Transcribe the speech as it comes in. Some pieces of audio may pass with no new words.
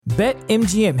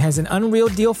BetMGM has an unreal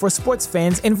deal for sports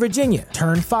fans in Virginia.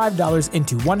 Turn $5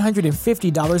 into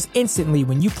 $150 instantly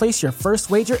when you place your first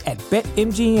wager at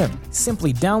BetMGM.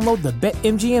 Simply download the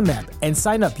BetMGM app and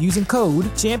sign up using code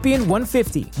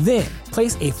Champion150. Then,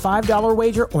 place a $5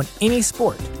 wager on any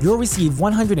sport. You'll receive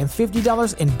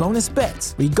 $150 in bonus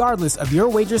bets, regardless of your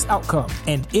wager's outcome.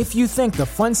 And if you think the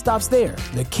fun stops there,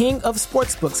 the King of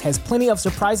Sportsbooks has plenty of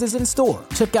surprises in store.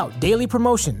 Check out daily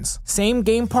promotions,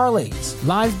 same-game parlays,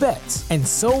 live bets, and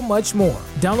so much more.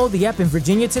 Download the app in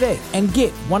Virginia today and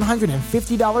get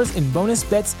 $150 in bonus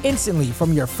bets instantly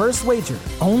from your first wager.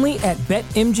 Only at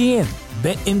BetMGM.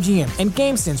 BetMGM and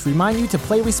GameSense remind you to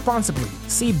play responsibly.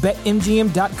 See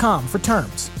BetMGM.com for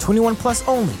terms. 21 plus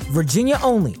only. Virginia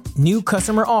only. New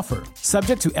customer offer.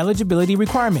 Subject to eligibility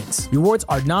requirements. Rewards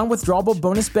are non-withdrawable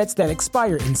bonus bets that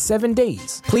expire in 7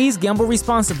 days. Please gamble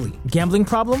responsibly. Gambling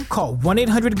problem? Call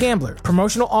 1-800-GAMBLER.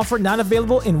 Promotional offer not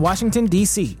available in Washington,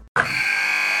 D.C.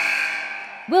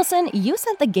 Wilson, you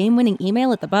sent the game-winning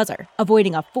email at the buzzer,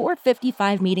 avoiding a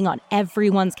 4:55 meeting on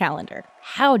everyone's calendar.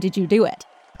 How did you do it?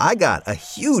 I got a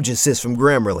huge assist from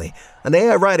Grammarly, an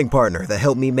AI writing partner that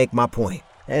helped me make my point.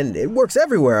 And it works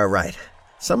everywhere I write.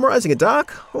 Summarizing a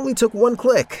doc only took one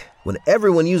click. When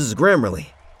everyone uses Grammarly,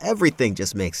 everything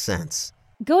just makes sense.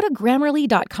 Go to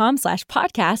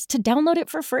Grammarly.com/podcast to download it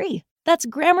for free. That's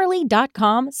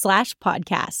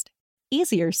Grammarly.com/podcast.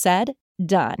 Easier said,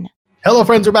 done. Hello,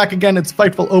 friends. We're back again. It's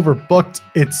Fightful Overbooked.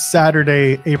 It's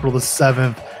Saturday, April the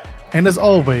 7th. And as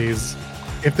always,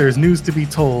 if there's news to be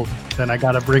told, then I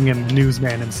got to bring in the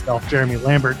newsman himself, Jeremy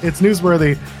Lambert. It's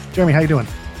Newsworthy. Jeremy, how you doing?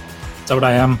 That's what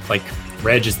I am. Like,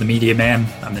 Reg is the media man.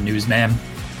 I'm the newsman.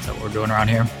 Is that what we're doing around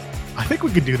here? I think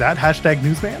we could do that. Hashtag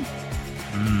newsman.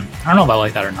 I don't know if I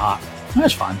like that or not.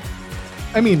 That's fine.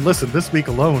 I mean, listen, this week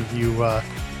alone, you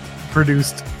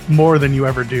produced more than you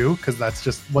ever do, because that's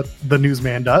just what the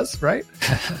newsman does, right?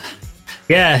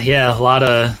 Yeah. A lot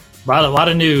of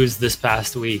news this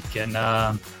past week, and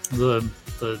the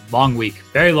long week,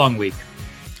 very long week.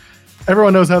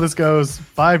 Everyone knows how this goes.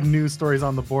 5 news stories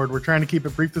on the board. We're trying to keep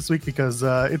it brief this week because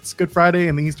it's Good Friday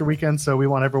and the Easter weekend, so we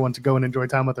want everyone to go and enjoy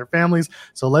time with their families.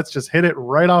 So let's just hit it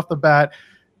right off the bat.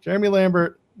 Jeremy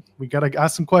Lambert, we got to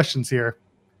ask some questions here.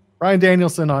 Bryan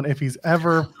Danielson on if he's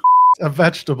ever a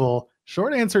vegetable.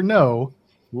 Short answer, no.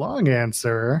 Long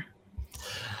answer.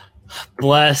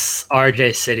 Bless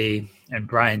RJ City and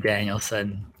Bryan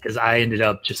Danielson, because I ended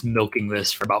up just milking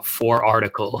this for about 4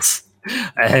 articles.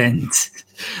 And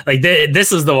like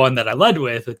this is the one that I led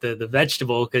with the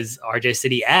vegetable, because RJ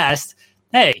City asked,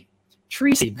 hey,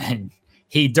 tree semen.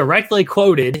 He directly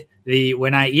quoted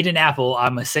when I eat an apple,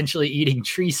 I'm essentially eating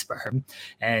tree sperm,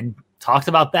 and talked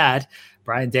about that.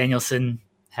 Bryan Danielson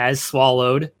has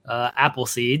swallowed apple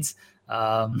seeds.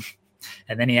 And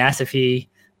then he asked if he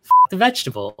f***ed a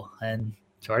vegetable, and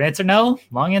short answer, no.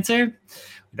 Long answer,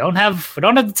 we don't have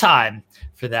the time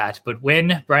for that. But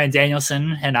when Bryan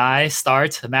Danielson and I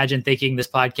start thinking this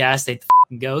podcast ain't the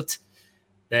f***ing goat,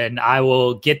 then I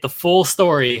will get the full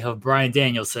story of Bryan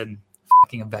Danielson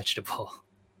f***ing a vegetable.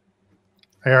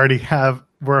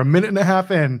 We're a minute and a half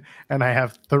in, and I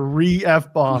have 3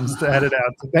 F-bombs to edit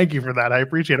out. So thank you for that. I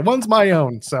appreciate it. One's my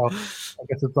own, so I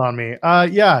guess it's on me.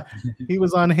 Yeah, he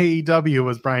was on AEW,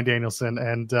 was Bryan Danielson,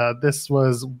 and this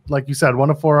was, like you said, one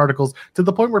of 4 articles, to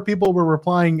the point where people were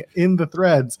replying in the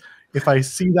threads. If I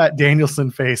see that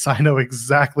Danielson face, I know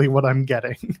exactly what I'm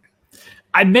getting.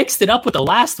 I mixed it up with the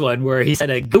last one where he said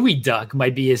a gooey duck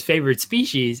might be his favorite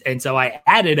species, and so I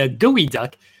added a gooey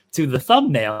duck to the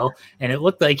thumbnail, and it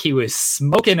looked like he was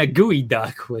smoking a gooey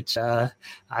duck, which I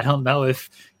don't know if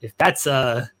that's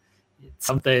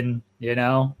something, you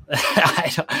know.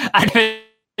 I don't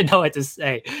even know what to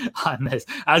say on this.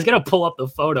 I was gonna pull up the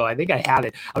photo. I think I have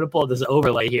it. I'm gonna pull up this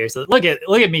overlay here. So look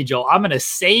at me, Joel. I'm gonna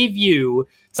save you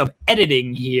some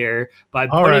editing here by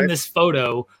putting this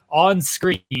photo on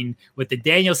screen with the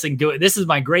Danielson gooey. This is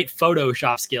my great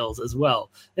Photoshop skills as well.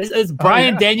 This is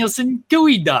Bryan Danielson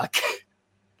gooey duck.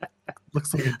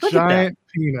 Looks like a giant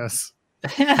penis.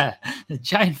 Yeah, a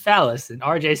giant phallus. And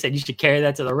RJ said you should carry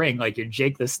that to the ring like you're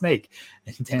Jake the Snake.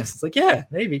 And Danielson's like, yeah,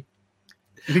 maybe.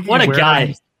 What a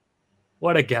guy.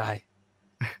 What a guy.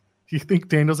 Do you think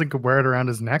Danielson could wear it around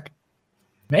his neck?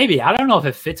 Maybe. I don't know if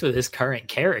it fits with his current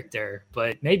character,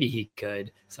 but maybe he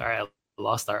could. Sorry, I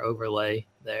lost our overlay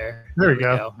there. There we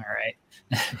go. All right.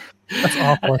 That's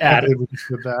awful. I can't believe we just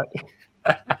did that.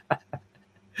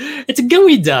 It's a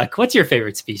gooey duck. What's your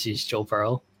favorite species, Joel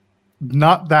Pearl?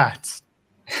 Not that.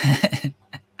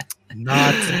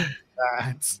 Not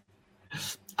that.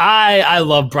 I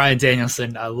love Bryan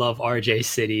Danielson. I love RJ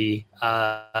City.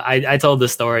 I told the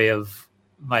story of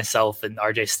myself and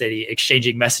RJ Steady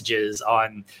exchanging messages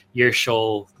on your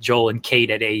show, Joel and Kate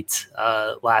at 8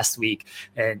 last week.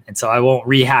 And so I won't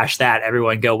rehash that.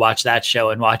 Everyone go watch that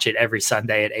show and watch it every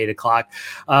Sunday at 8 o'clock.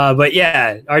 But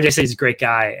yeah, RJ Steady's a great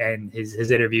guy, and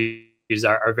his interviews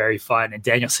are very fun, and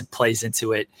Danielson plays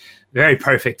into it very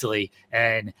perfectly.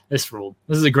 And this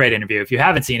is a great interview. If you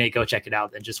haven't seen it, go check it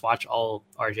out and just watch all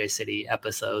RJ City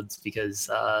episodes, because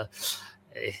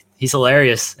he's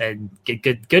hilarious and get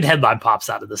good headline pops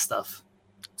out of this stuff.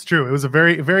 It's true. It was a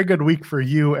very, very good week for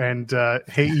you and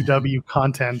HeyEW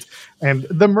content, and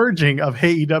the merging of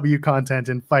HeyEW content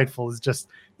and Fightful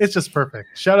it's just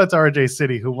perfect. Shout out to RJ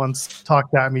City, who once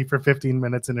talked at me for 15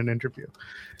 minutes in an interview.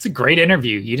 It's a great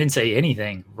interview. You didn't say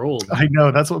anything. Ruled. I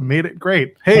know. That's what made it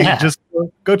great. Hey, just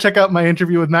go check out my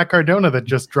interview with Matt Cardona that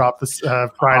just dropped this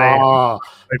Friday. Oh,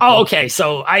 okay.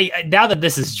 So now that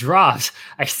this is dropped,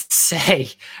 I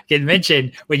can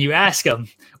mention when you ask him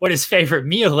what his favorite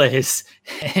meal is.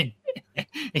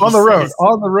 On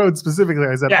the road specifically.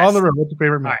 I said, yes. On the road, what's your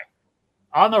favorite meal? All right.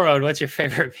 On the road, what's your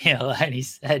favorite meal? And he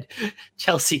said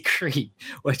Chelsea Crete,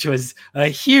 which was a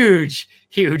huge,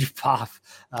 huge pop.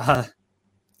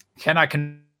 Cannot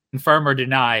confirm or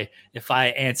deny if I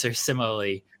answer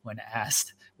similarly when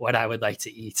asked what I would like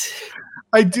to eat.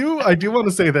 I do want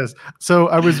to say this. So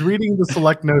I was reading the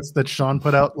select notes that Sean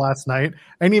put out last night,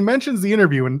 and he mentions the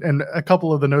interview and a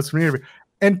couple of the notes from the interview.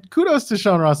 And kudos to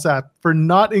Sean Ross Sapp for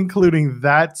not including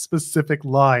that specific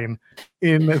line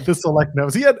in the select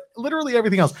notes. He had literally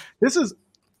everything else. It's a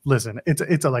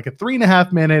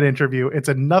 3.5 minute interview. It's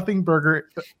a nothing burger.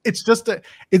 It's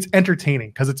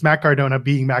entertaining because it's Matt Cardona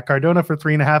being Matt Cardona for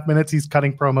 3.5 minutes. He's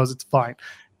cutting promos. It's fine.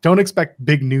 Don't expect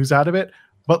big news out of it,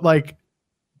 but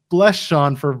bless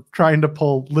Sean for trying to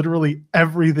pull literally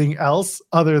everything else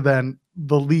other than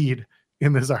the lead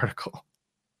in this article.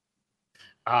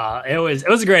 It was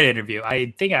a great interview.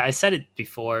 I think I said it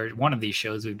before, one of these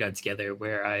shows we've done together,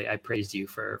 where I praised you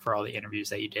for all the interviews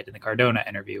that you did, and the Cardona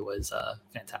interview was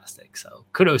fantastic. So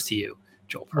kudos to you,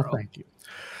 Joel Pearl. Well, thank you.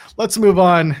 Let's move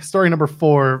on. Story number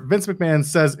 4. Vince McMahon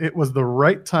says it was the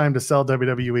right time to sell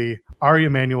WWE. Ari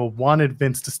Emanuel wanted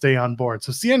Vince to stay on board.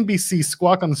 So CNBC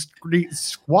squawk on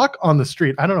the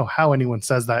street. I don't know how anyone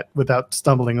says that without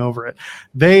stumbling over it.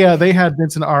 They had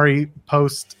Vince and Ari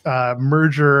post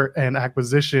merger and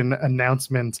acquisition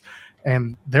announcement,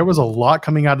 and there was a lot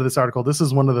coming out of this article. This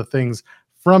is one of the things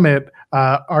from it.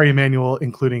 Ari Emanuel,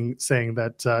 including saying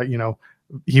that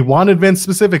he wanted Vince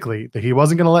specifically, that he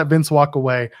wasn't going to let Vince walk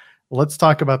away. Let's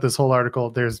talk about this whole article.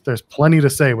 There's plenty to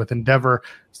say with Endeavor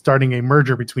starting a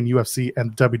merger between UFC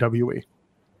and WWE.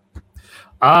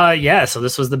 So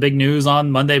this was the big news on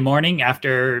Monday morning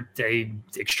after a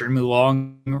extremely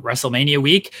long WrestleMania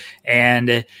week.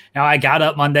 And now I got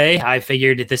up Monday. I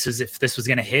figured if this was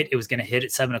going to hit, it was going to hit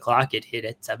at 7 o'clock. It hit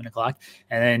at 7 o'clock.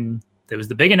 And then there was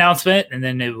the big announcement, and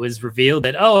then it was revealed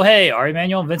that, oh, hey, Ari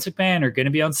Emanuel and Vince McMahon are going to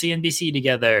be on CNBC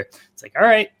together. It's like, all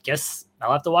right, guess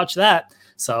I'll have to watch that.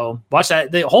 So watch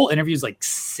that. The whole interview is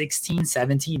 16,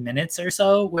 17 minutes or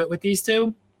so with these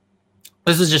two.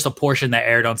 This is just a portion that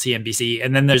aired on CNBC.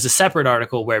 And then there's a separate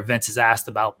article where Vince is asked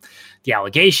about the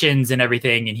allegations and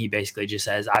everything. And he basically just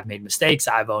says, I've made mistakes.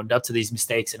 I've owned up to these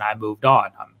mistakes and I moved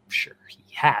on. I'm sure he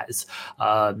has.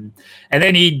 And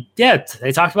then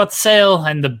they talked about the sale.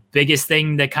 And the biggest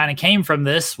thing that kind of came from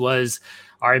this was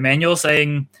Ari Emanuel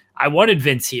saying, I wanted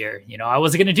Vince here. I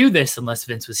wasn't going to do this unless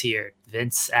Vince was here.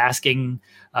 Vince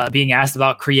being asked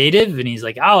about creative. And he's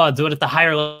like, oh, I'll do it at the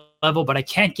higher level, but I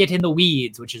can't get in the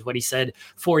weeds, which is what he said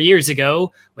 4 years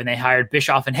ago when they hired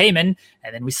Bischoff and Heyman.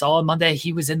 And then we saw on Monday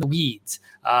he was in the weeds.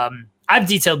 I've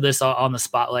detailed this on the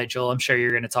Spotlight, Joel. I'm sure you're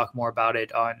going to talk more about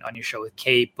it on your show with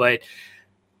Kate, but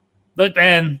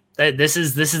man, this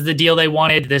is the deal they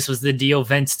wanted. This was the deal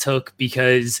Vince took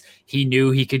because he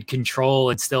knew he could control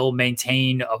and still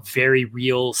maintain a very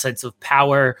real sense of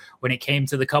power when it came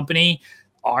to the company.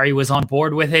 Ari was on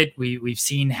board with it. We've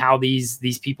seen how these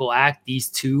people act, these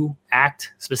two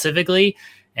act specifically,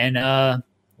 and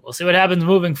we'll see what happens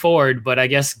moving forward. But I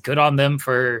guess good on them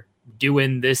for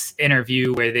doing this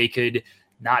interview where they could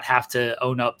not have to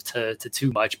own up to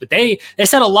too much. But they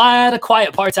said a lot of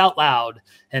quiet parts out loud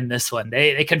in this one.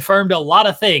 They confirmed a lot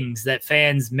of things that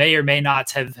fans may or may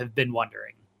not have been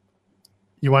wondering.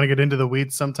 You want to get into the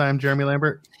weeds sometime, Jeremy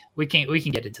Lambert? We can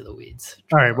get into the weeds.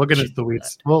 All right, we'll get into the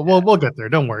weeds. We'll get there.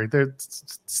 Don't worry.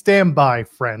 Stand by,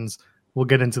 friends. We'll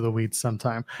get into the weeds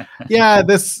sometime. Yeah,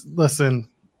 this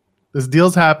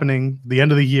deal's happening. The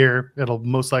end of the year, it'll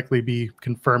most likely be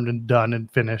confirmed and done and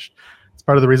finished. It's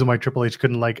part of the reason why Triple H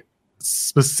couldn't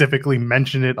specifically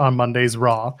mention it on Monday's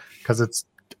Raw, because it's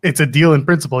a deal in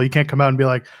principle. You can't come out and be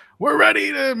like, we're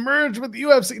ready to merge with the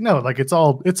UFC. No, like it's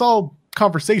all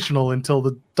conversational until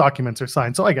the documents are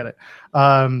signed. So I get it.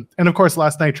 And of course,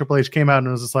 last night Triple H came out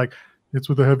and was just like, it's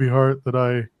with a heavy heart that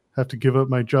I have to give up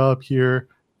my job here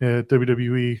at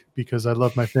WWE because I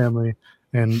love my family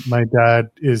and my dad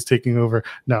is taking over.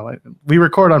 No, we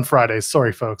record on Fridays.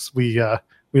 Sorry, folks. We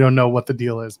don't know what the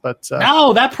deal is, but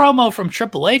no, that promo from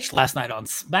Triple H last night on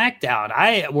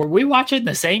SmackDown. Were we watching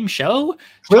the same show?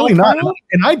 Clearly not.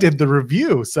 And I did the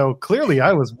review, so clearly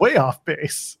I was way off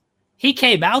base. He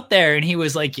came out there and he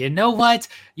was like, you know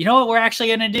what we're actually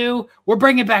going to do? We're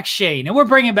bringing back Shane and we're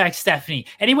bringing back Stephanie.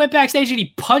 And he went backstage and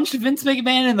he punched Vince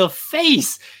McMahon in the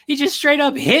face. He just straight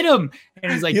up hit him.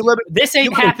 And he's like, this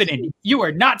ain't happening. You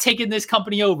are not taking this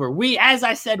company over. As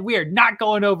I said, we are not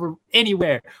going over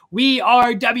anywhere. We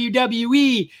are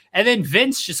WWE. And then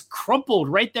Vince just crumpled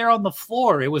right there on the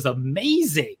floor. It was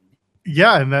amazing.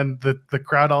 Yeah. And then the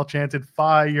crowd all chanted,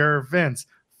 fire Vince.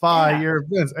 Fire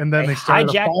Vince, and then they started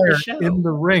a fire in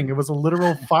the ring. It was a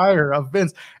literal fire of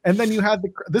Vince. And then you had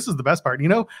this is the best part. You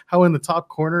know how in the top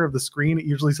corner of the screen it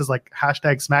usually says like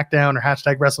hashtag SmackDown or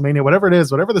hashtag WrestleMania, whatever it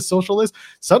is, whatever the social is.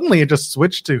 Suddenly it just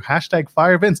switched to hashtag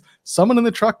Fire Vince. Someone in the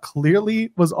truck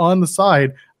clearly was on the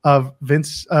side of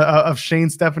Vince, of Shane,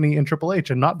 Stephanie, and Triple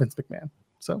H, and not Vince McMahon.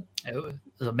 So it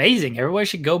was amazing. Everybody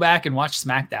should go back and watch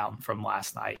SmackDown from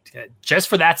last night just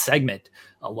for that segment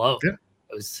alone. Yeah.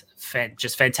 It was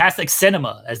just fantastic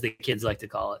cinema, as the kids like to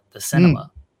call it, the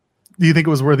cinema. Do you think it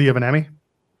was worthy of an Emmy?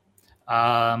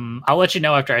 I'll let you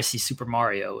know after I see Super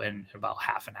Mario in about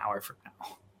half an hour from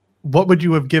now. What would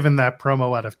you have given that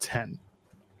promo out of 10?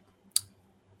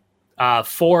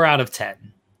 4 out of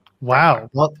 10. Wow.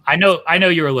 Well, I know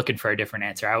you were looking for a different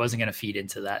answer. I wasn't going to feed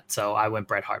into that, so I went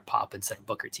Bret Hart pop instead of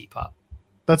Booker T pop.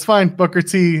 That's fine. Booker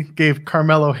T gave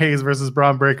Carmelo Hayes versus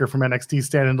Braun Breaker from NXT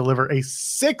Stand and Deliver a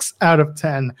 6 out of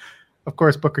 10. Of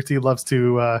course, Booker T loves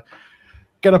to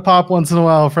get a pop once in a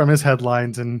while from his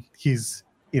headlines, and he's,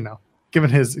 given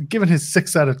his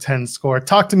 6 out of 10 score.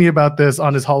 Talk to me about this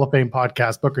on his Hall of Fame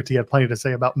podcast. Booker T had plenty to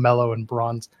say about Melo and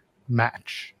Braun's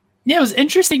match. Yeah, it was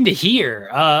interesting to hear.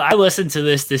 I listened to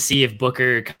this to see if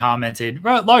Booker commented,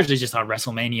 largely just on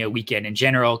WrestleMania weekend in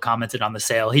general, commented on the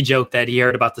sale. He joked that he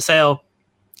heard about the sale.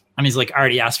 And he's like, I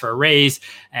already asked for a raise.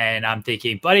 And I'm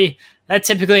thinking, buddy, that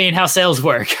typically ain't how sales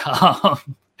work.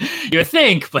 You would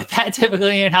think, but that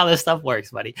typically ain't how this stuff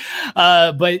works, buddy.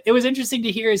 But it was interesting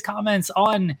to hear his comments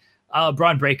on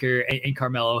Braun Breaker and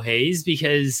Carmelo Hayes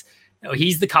because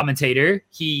he's the commentator.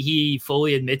 He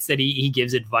fully admits that he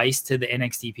gives advice to the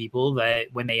NXT people that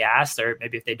when they ask, or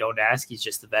maybe if they don't ask, he's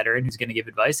just the veteran who's going to give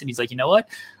advice. And he's like, you know what?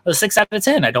 A 6 out of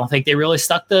 10. I don't think they really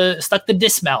stuck the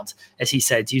dismount, as he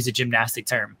said, to use a gymnastic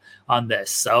term on this.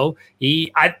 So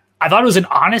I thought it was an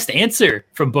honest answer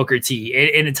from Booker T.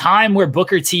 In a time where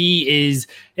Booker T is,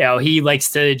 he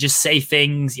likes to just say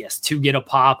things, yes, to get a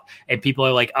pop, and people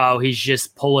are like, oh, he's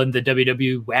just pulling the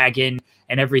WWE wagon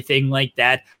and everything like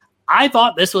that. I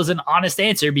thought this was an honest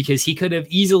answer because he could have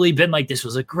easily been like, this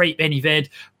was a great main event.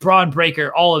 Braun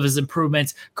Breaker, all of his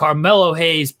improvements. Carmelo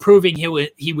Hayes proving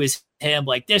he was him.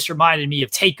 Like, this reminded me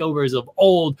of takeovers of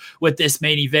old with this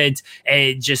main event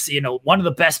and just, one of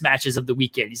the best matches of the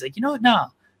weekend. He's like, you know what? No,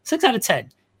 6 out of 10.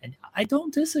 And I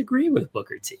don't disagree with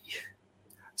Booker T.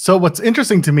 So what's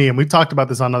interesting to me, and we've talked about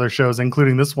this on other shows,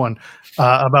 including this one,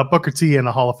 about Booker T and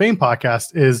the Hall of Fame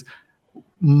podcast, is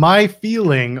my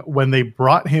feeling when they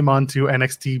brought him onto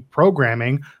NXT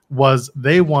programming was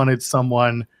they wanted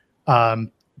someone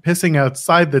pissing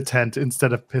outside the tent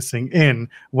instead of pissing in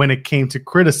when it came to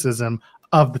criticism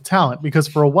of the talent. Because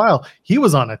for a while, he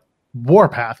was on a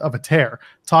warpath of a tear,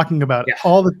 talking about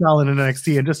all the talent in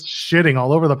NXT and just shitting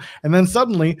all over them. And then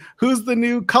suddenly, who's the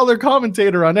new color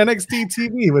commentator on NXT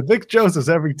TV with Vic Joseph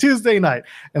every Tuesday night?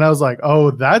 And I was like,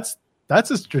 oh, that's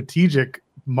a strategic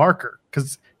marker,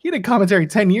 because he did commentary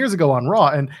 10 years ago on Raw,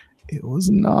 and it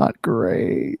was not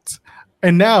great.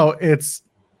 And now it's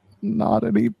not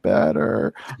any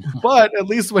better. But at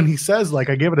least when he says, like,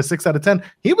 I gave it a 6 out of 10,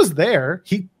 he was there.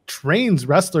 He trains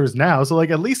wrestlers now. So, like,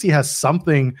 at least he has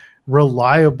something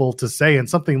reliable to say and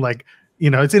something like,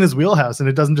 it's in his wheelhouse, and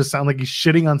it doesn't just sound like he's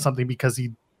shitting on something because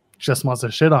he just wants to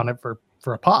shit on it for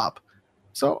a pop.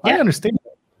 So I understand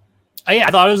it. I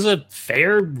thought it was a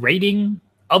fair rating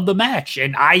of the match,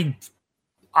 and I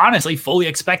honestly fully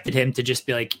expected him to just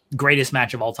be like greatest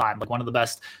match of all time, like one of the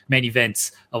best main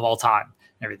events of all time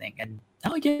and everything. And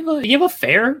I gave a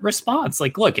fair response.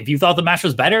 Like, look, if you thought the match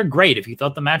was better, great. If you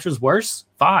thought the match was worse,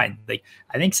 fine. Like,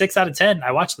 I think 6 out of 10.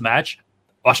 I watched the match,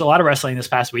 watched a lot of wrestling this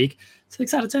past week.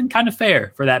 6 out of 10, kind of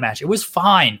fair for that match. It was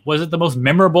fine. Was it the most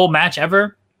memorable match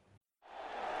ever?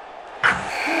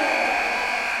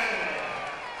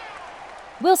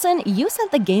 Wilson, you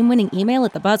sent the game-winning email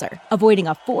at the buzzer, avoiding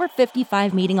a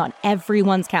 4:55 meeting on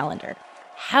everyone's calendar.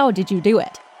 How did you do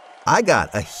it? I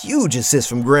got a huge assist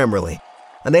from Grammarly,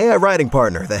 an AI writing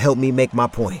partner that helped me make my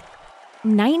point.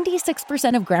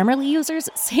 96% of Grammarly users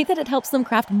say that it helps them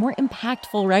craft more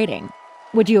impactful writing.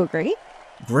 Would you agree?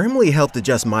 Grammarly helped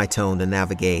adjust my tone to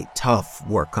navigate tough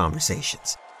work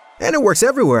conversations. And it works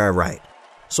everywhere I write,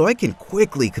 so I can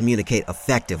quickly communicate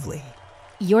effectively.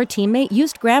 Your teammate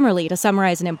used Grammarly to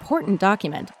summarize an important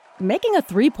document, making a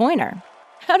 3-pointer.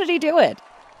 How did he do it?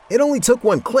 It only took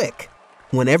one click.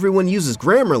 When everyone uses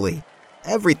Grammarly,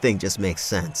 everything just makes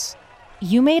sense.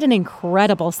 You made an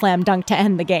incredible slam dunk to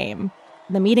end the game.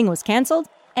 The meeting was canceled,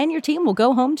 and your team will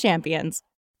go home champions.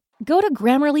 Go to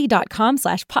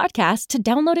Grammarly.com/podcast to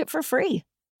download it for free.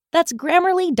 That's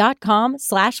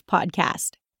Grammarly.com/podcast.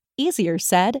 Easier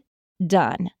said,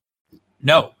 done.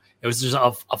 No, it was just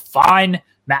a fine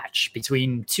match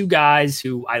between two guys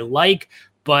who I like,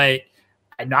 but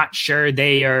I'm not sure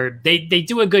they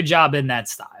do a good job in that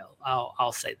style.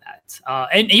 I'll say that.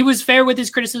 And he was fair with his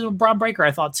criticism of Braun Breaker,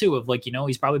 I thought, too, of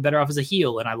he's probably better off as a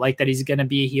heel. And I like that he's going to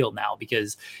be a heel now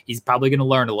because he's probably going to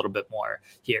learn a little bit more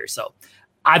here. So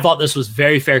I thought this was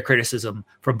very fair criticism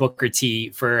from Booker T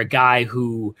for a guy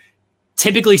who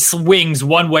typically swings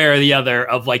one way or the other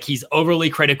of he's overly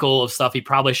critical of stuff he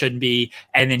probably shouldn't be.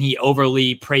 And then he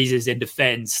overly praises and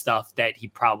defends stuff that he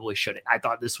probably shouldn't. I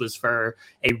thought this was, for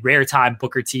a rare time,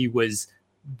 Booker T was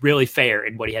really fair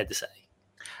in what he had to say.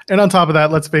 And on top of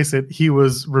that, let's face it, he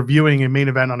was reviewing a main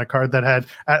event on a card that had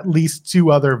at least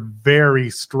 2 other very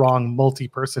strong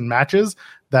multi-person matches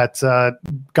that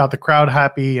got the crowd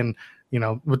happy and,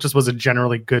 it just was a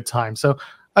generally good time. So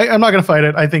I'm not going to fight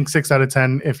it. I think 6 out of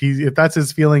 10. If that's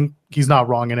his feeling, he's not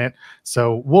wrong in it.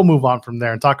 So we'll move on from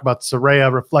there and talk about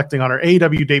Saraya reflecting on her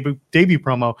AEW debut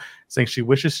promo, saying she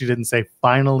wishes she didn't say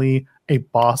finally a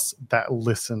boss that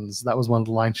listens. That was one of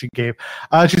the lines she gave.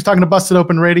 She's talking to Busted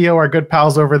Open Radio, our good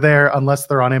pals over there, unless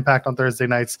they're on Impact on Thursday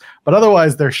nights. But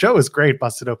otherwise, their show is great,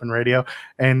 Busted Open Radio.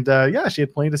 And she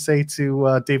had plenty to say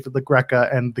to David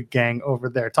LaGreca and the gang over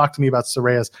there. Talk to me about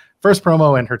Saraya's first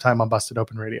promo and her time on Busted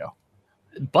Open Radio.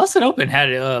 Busted Open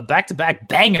had back-to-back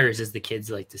bangers, as the kids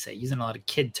like to say, using a lot of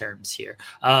kid terms here.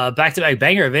 Back-to-back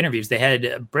banger of interviews. They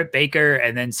had Britt Baker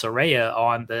and then Saraya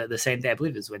on the same day. I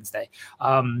believe it was Wednesday.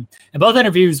 And both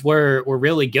interviews were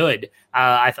really good.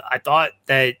 I thought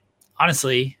that,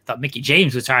 honestly, Mickie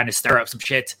James was trying to stir up some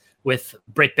shit with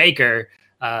Britt Baker.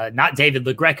 Not David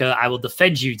LaGreca. I will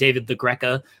defend you, David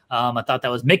LaGreca. I thought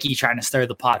that was Mickie trying to stir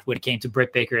the pot when it came to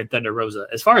Britt Baker and Thunder Rosa.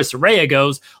 As far as Saraya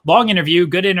goes, long interview,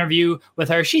 good interview with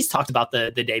her. She's talked about the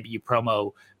debut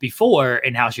promo before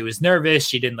and how she was nervous.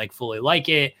 She didn't fully like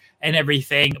it and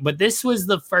everything. But this was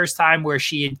the first time where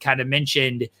she had kind of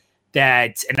mentioned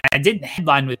that, and I didn't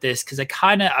headline with this because I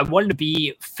wanted to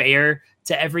be fair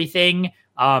to everything.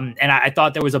 And I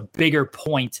thought there was a bigger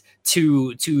point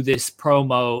to this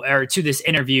promo or to this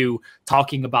interview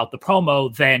talking about the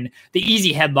promo than the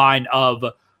easy headline of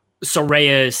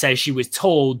Saraya says she was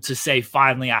told to say,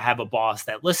 finally, I have a boss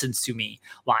that listens to me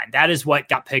line. That is what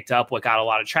got picked up, what got a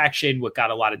lot of traction, what got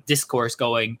a lot of discourse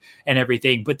going and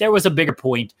everything. But there was a bigger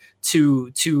point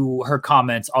to her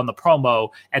comments on the promo.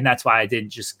 And that's why I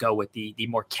didn't just go with the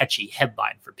more catchy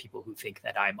headline for people who think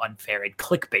that I'm unfair and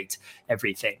clickbait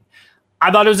everything.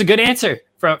 I thought it was a good answer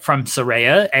from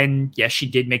Saraya. And yes, she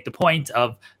did make the point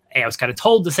of, hey, I was kind of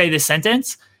told to say this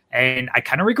sentence. And I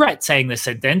kind of regret saying this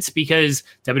sentence because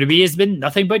WWE has been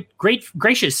nothing but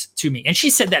gracious to me. And she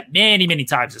said that many, many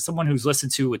times. As someone who's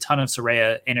listened to a ton of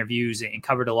Saraya interviews and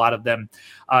covered a lot of them,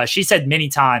 she said many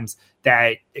times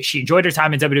that she enjoyed her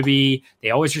time in WWE.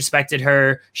 They always respected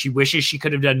her. She wishes she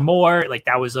could have done more.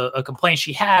 That was a complaint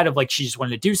she had of she just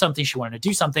wanted to do something. She wanted to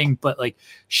do something, but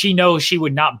she knows she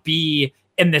would not be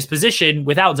in this position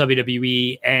without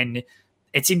WWE. And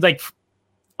it seemed like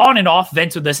on and off,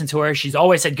 Vince would listen to her. She's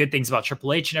always said good things about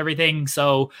Triple H and everything.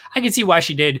 So I can see why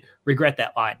she did regret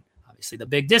that line. Obviously, the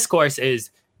big discourse is,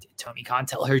 did Tony Khan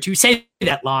tell her to say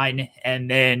that line?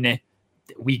 And then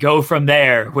we go from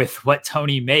there with what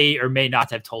Tony may or may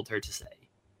not have told her to say.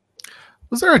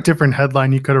 Was there a different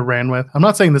headline you could have ran with? I'm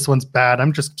not saying this one's bad.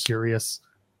 I'm just curious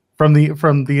from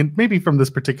this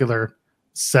particular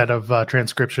set of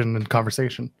transcription and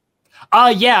conversation.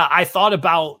 Yeah, I thought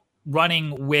about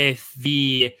running with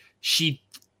she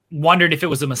wondered if it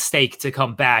was a mistake to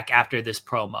come back after this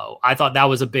promo. I thought that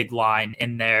was a big line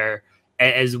in there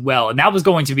as well. And that was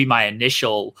going to be my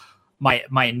initial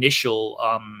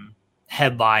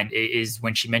headline is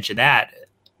when she mentioned that,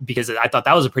 because I thought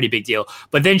that was a pretty big deal.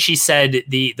 But then she said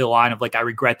the line of I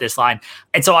regret this line.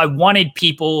 And so I wanted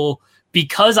people,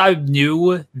 because I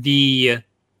knew the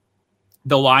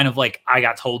the line of like, I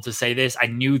got told to say this, I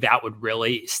knew that would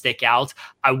really stick out.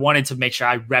 I wanted to make sure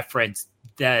I referenced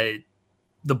the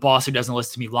boss who doesn't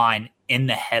listen to me line in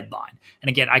the headline. And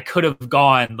again, I could have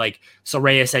gone like,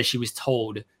 Soraya says she was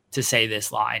told to say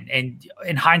this line. And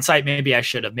in hindsight, maybe I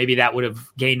should have. Maybe that would have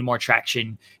gained more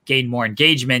traction, gained more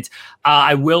engagement.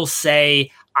 I will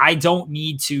say I don't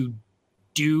need to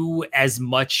do as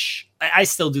much. I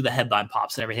still do the headline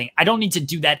pops and everything. I don't need to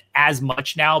do that as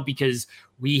much now because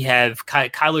we have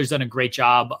Kyler's done a great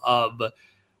job of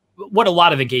what a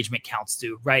lot of engagement counts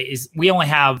do, right? Is we only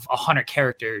have 100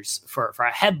 characters for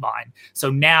a headline. So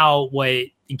now what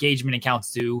engagement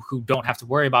accounts do who don't have to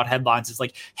worry about headlines is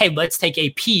like, hey, let's take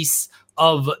a piece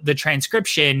of the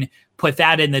transcription, put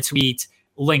that in the tweet,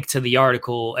 link to the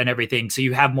article and everything. So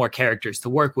you have more characters to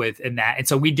work with in that. And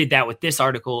so we did that with this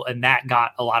article and that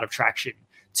got a lot of traction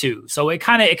too. So it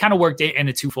kind of worked in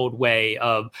a twofold way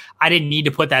of I didn't need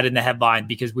to put that in the headline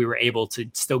because we were able to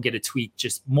still get a tweet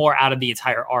just more out of the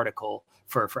entire article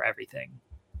for everything.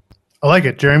 I like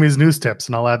it. Jeremy's news tips,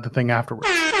 and I'll add the thing afterwards.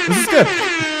 This is good.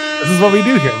 This is what we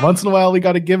do here. Once in a while, we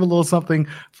got to give a little something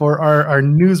for our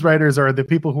news writers or the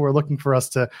people who are looking for us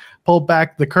to pull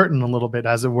back the curtain a little bit,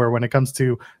 as it were, when it comes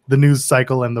to the news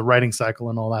cycle and the writing cycle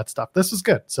and all that stuff. This is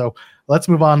good. So let's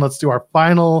move on. Let's do our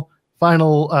final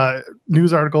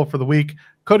news article for the week.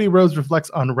 Cody Rhodes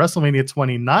reflects on WrestleMania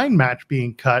 29 match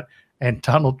being cut and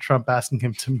Donald Trump asking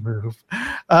him to move.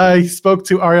 He spoke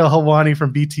to Ariel Helwani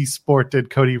from BT Sport, did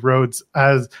Cody Rhodes,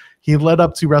 as he led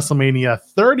up to WrestleMania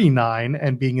 39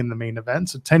 and being in the main event.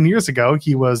 So 10 years ago,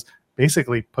 he was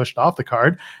basically pushed off the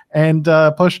card and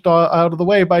pushed out of the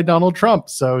way by Donald Trump.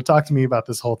 So talk to me about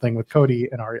this whole thing with Cody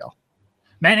and Ariel.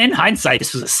 Man, in hindsight,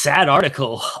 this was a sad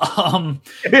article.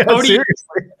 Yeah,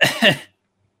 seriously.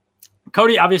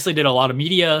 Cody obviously did a lot of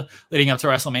media leading up to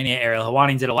WrestleMania. Ariel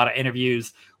Helwani did a lot of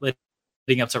interviews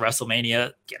leading up to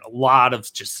WrestleMania. Get a lot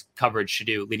of just coverage to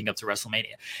do leading up to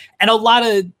WrestleMania. And a lot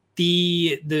of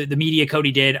the media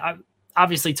Cody did,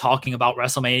 obviously talking about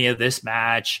WrestleMania, this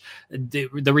match, the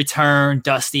return,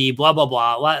 Dusty, blah, blah,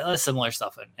 blah, a lot of similar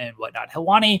stuff and whatnot.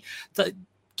 Helwani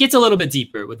gets a little bit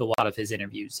deeper with a lot of his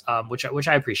interviews, which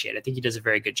I appreciate. I think he does a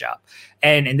very good job.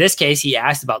 And in this case, he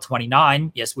asked about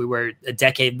 29. Yes, we were a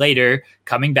decade later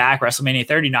coming back, WrestleMania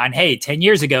 39. Hey, 10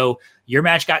 years ago, your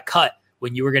match got cut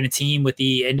when you were going to team with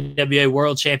the NWA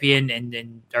World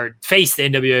Champion or face the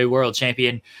NWA World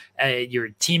Champion. You're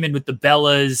teaming with the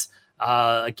Bellas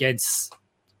against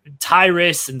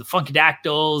Tyrus and the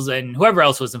Funkadactyls and whoever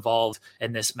else was involved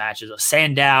in this match. Is a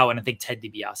Sandow and I think Ted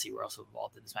DiBiase were also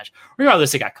involved in this match.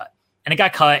 Regardless, it got cut. And it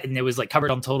got cut and it was like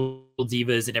covered on Total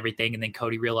Divas and everything. And then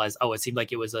Cody realized, it seemed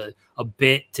like it was a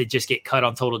bit to just get cut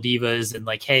on Total Divas and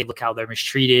like, hey, look how they're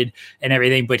mistreated and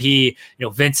everything. But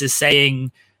Vince is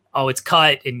saying, it's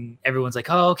cut. And everyone's like,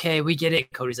 oh, okay, we get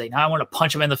it. Cody's like, no, I want to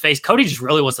punch him in the face. Cody just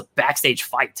really wants a backstage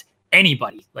fight.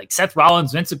 Anybody like Seth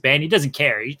Rollins, Vince McMahon, he doesn't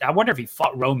care. I wonder if he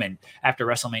fought Roman after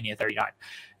WrestleMania 39.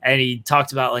 And he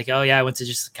talked about like, oh yeah, I went to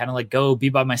just kind of like go be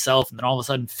by myself. And then all of a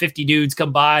sudden 50 dudes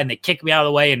come by and they kick me out of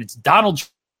the way. And it's Donald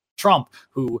Trump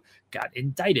who got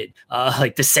indicted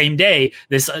like the same day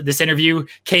this interview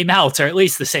came out, or at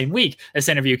least the same week this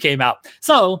interview came out.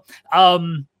 So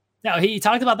now he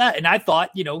talked about that. And I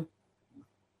thought,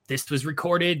 this was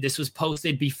recorded. This was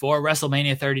posted before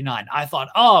WrestleMania 39. I thought,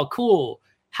 oh, cool.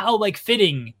 How like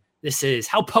fitting this is,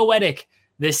 how poetic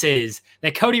this is,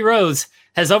 that Cody Rhodes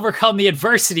has overcome the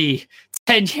adversity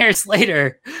 10 years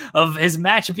later of his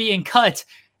match being cut.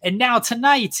 And now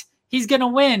tonight he's going to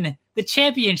win the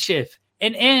championship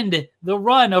and end the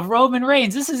run of Roman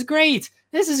Reigns. This is great.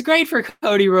 This is great for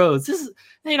Cody Rhodes. This is,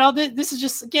 this is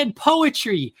just, again,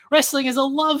 poetry. Wrestling is a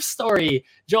love story,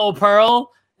 Joel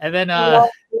Pearl. And then,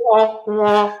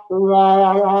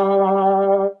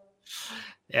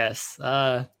 yes.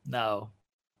 No.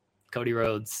 Cody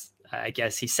Rhodes, I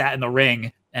guess he sat in the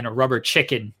ring and a rubber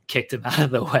chicken kicked him out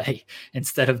of the way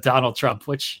instead of Donald Trump,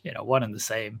 which, one and the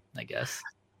same, I guess.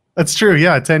 That's true.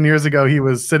 Yeah. 10 years ago, he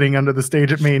was sitting under the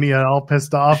stage at Mania all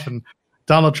pissed off, and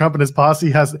Donald Trump and his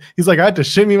posse he's like, I had to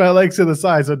shimmy my legs to the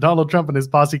side so Donald Trump and his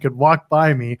posse could walk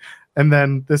by me. And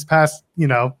then this past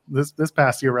year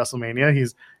WrestleMania,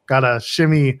 he's got to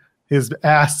shimmy his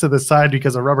ass to the side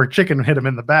because a rubber chicken hit him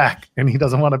in the back and he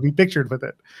doesn't want to be pictured with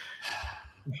it.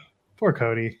 Poor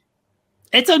Cody.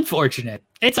 It's unfortunate.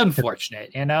 I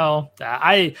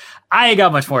ain't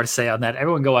got much more to say on that.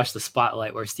 Everyone go watch the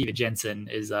Spotlight where Steven Jensen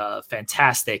is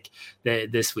fantastic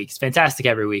this week. It's fantastic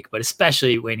every week, but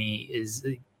especially when he is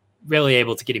really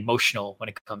able to get emotional when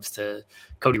it comes to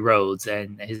Cody Rhodes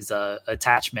and his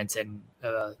attachment and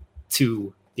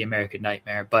to the American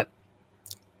Nightmare. But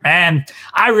man,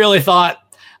 I really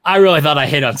thought I really thought I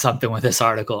hit on something with this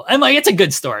article. And like, it's a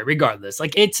good story regardless.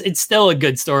 Like it's still a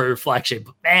good story reflection,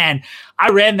 but man, I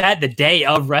ran that the day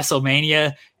of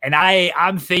WrestleMania and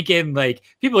I'm thinking like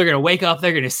people are going to wake up,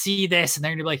 they're going to see this and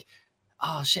they're going to be like,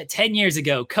 oh shit, 10 years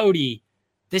ago, Cody,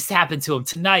 this happened to him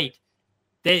tonight.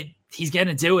 He's going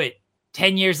to do it.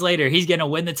 10 years later, he's going to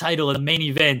win the title in the main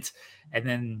event. And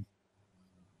then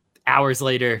hours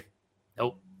later,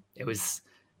 nope, it was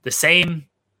the same,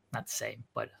 not the same,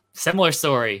 but similar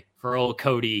story for old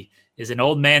Cody. Is an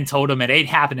old man told him it ain't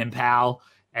happening, pal.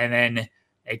 And then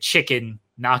a chicken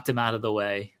knocked him out of the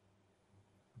way.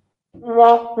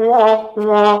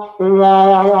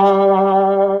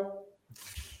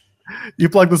 You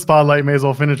plug the spotlight, may as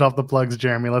well finish off the plugs,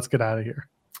 Jeremy. Let's get out of here.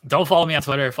 Don't follow me on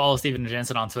Twitter. Follow Steven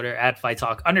Jensen on Twitter at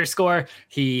 @FightTalk_.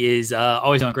 He is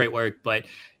always doing great work, but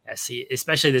yes,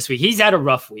 especially this week, he's had a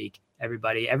rough week.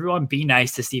 Everyone be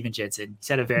nice to Steven Jensen. He's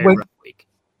had a very rough week.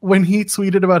 When he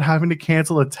tweeted about having to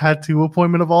cancel a tattoo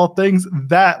appointment of all things,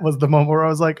 that was the moment where I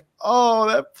was like, oh,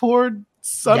 that poor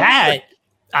son.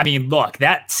 I mean, look,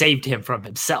 that saved him from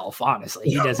himself, honestly.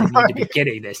 He doesn't need to be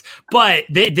getting this. But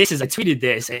I tweeted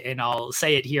this, and I'll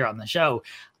say it here on the show.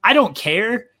 I don't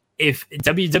care if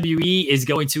WWE is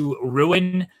going to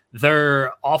ruin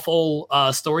their awful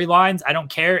storylines. I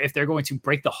don't care if they're going to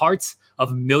break the hearts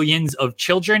of millions of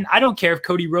children. I don't care if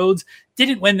Cody Rhodes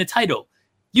didn't win the title.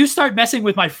 You start messing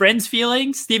with my friend's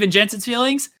feelings, Steven Jensen's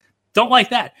feelings, don't like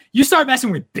that. You start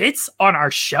messing with bits on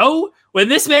our show when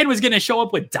this man was going to show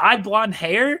up with dyed blonde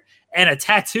hair and a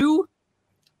tattoo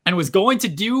and was going to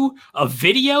do a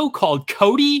video called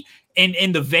Cody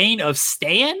in the vein of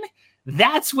Stan.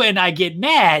 That's when I get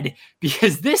mad,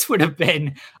 because this would have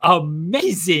been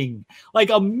amazing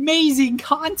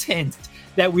content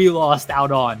that we lost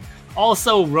out on.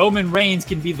 Also, Roman Reigns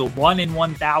can be the 1 in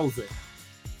 1,000.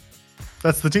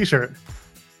 That's the t-shirt.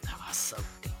 Oh, so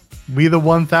good. We the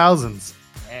 1000s.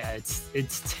 Yeah,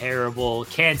 it's terrible.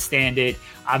 Can't stand it.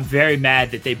 I'm very mad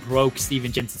that they broke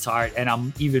Steven Jensen's heart, and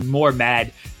I'm even more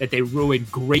mad that they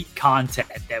ruined great content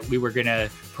that we were going to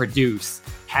produce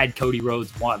had Cody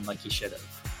Rhodes won like he should have.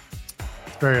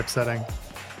 It's very upsetting.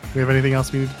 Do we have anything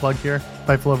else we need to plug here?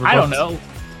 Fightful Overbooked. I don't know.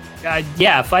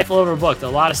 Yeah, Fightful Overbooked. A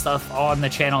lot of stuff on the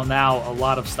channel now. A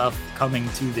lot of stuff coming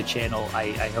to the channel,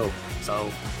 I hope. So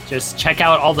just check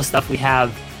out all the stuff we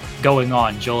have going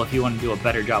on. Joel, if you want to do a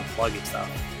better job plugging stuff,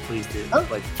 please do. But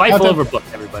Fightful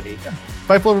Overbooked, everybody. Yeah.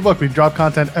 Fightful Overbooked. We drop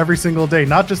content every single day.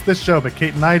 Not just this show, but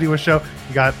Kate and I do a show.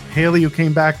 You got Haley, who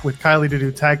came back with Kylie to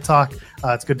do Tag Talk.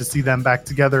 It's good to see them back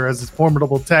together as a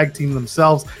formidable tag team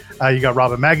themselves. You got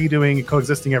Rob and Maggie doing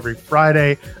Coexisting every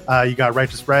Friday. You got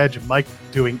Righteous Reg and Mike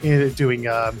doing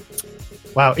Indeed,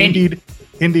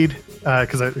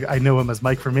 because I know him as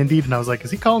Mike from Indeed, and I was like, is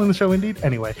he calling the show Indeed?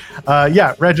 Anyway,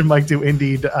 Reg and Mike do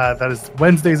Indeed. That is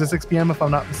Wednesdays at 6 p.m. if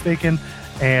I'm not mistaken.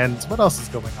 And what else is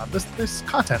going on? There's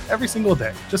content every single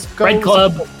day. Just go.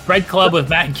 Bread Club with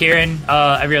Matt and Kieran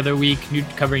every other week,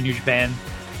 covering New Japan.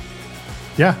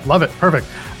 Yeah, love it. Perfect.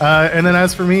 And then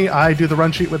as for me, I do the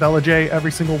Run Sheet with Ella J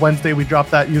every single Wednesday. We drop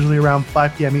that usually around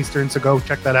 5 p.m. Eastern, so go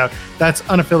check that out. That's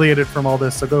unaffiliated from all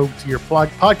this, so go to your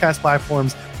podcast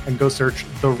platforms and go search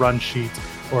The Run Sheet,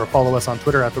 or follow us on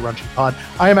Twitter at The Run Sheet Pod.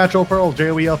 I am at Joel Pearl,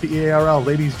 JoelPearl.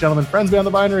 Ladies, gentlemen, friends beyond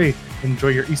the binary, enjoy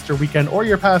your Easter weekend or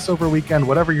your Passover weekend,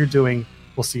 whatever you're doing.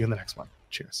 We'll see you in the next one.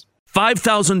 Cheers.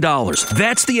 $5,000.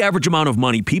 That's the average amount of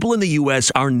money people in the U.S.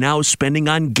 are now spending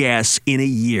on gas in a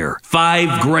year.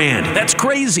 $5,000. That's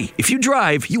crazy. If you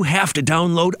drive, you have to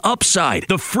download Upside,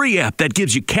 the free app that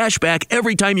gives you cash back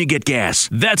every time you get gas.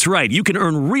 That's right. You can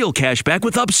earn real cash back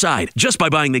with Upside just by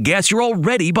buying the gas you're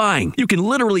already buying. You can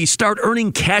literally start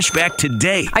earning cash back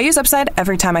today. I use Upside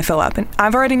every time I fill up, and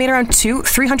I've already made around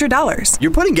 $300.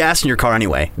 You're putting gas in your car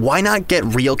anyway. Why not get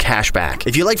real cash back?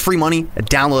 If you like free money,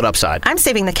 download Upside. I'm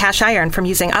saving the cash I earn from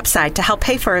using Upside to help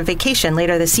pay for a vacation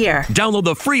later this year. Download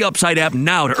the free Upside app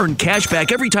now to earn cash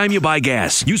back every time you buy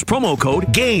gas. Use promo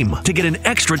code GAME to get an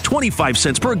extra 25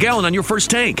 cents per gallon on your first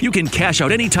tank. You can cash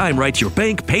out anytime right to your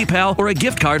bank, PayPal, or a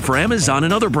gift card for Amazon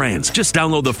and other brands. Just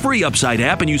download the free Upside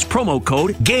app and use promo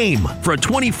code GAME for a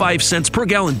 25 cents per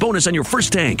gallon bonus on your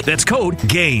first tank. That's code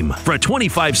GAME for a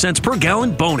 25 cents per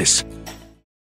gallon bonus.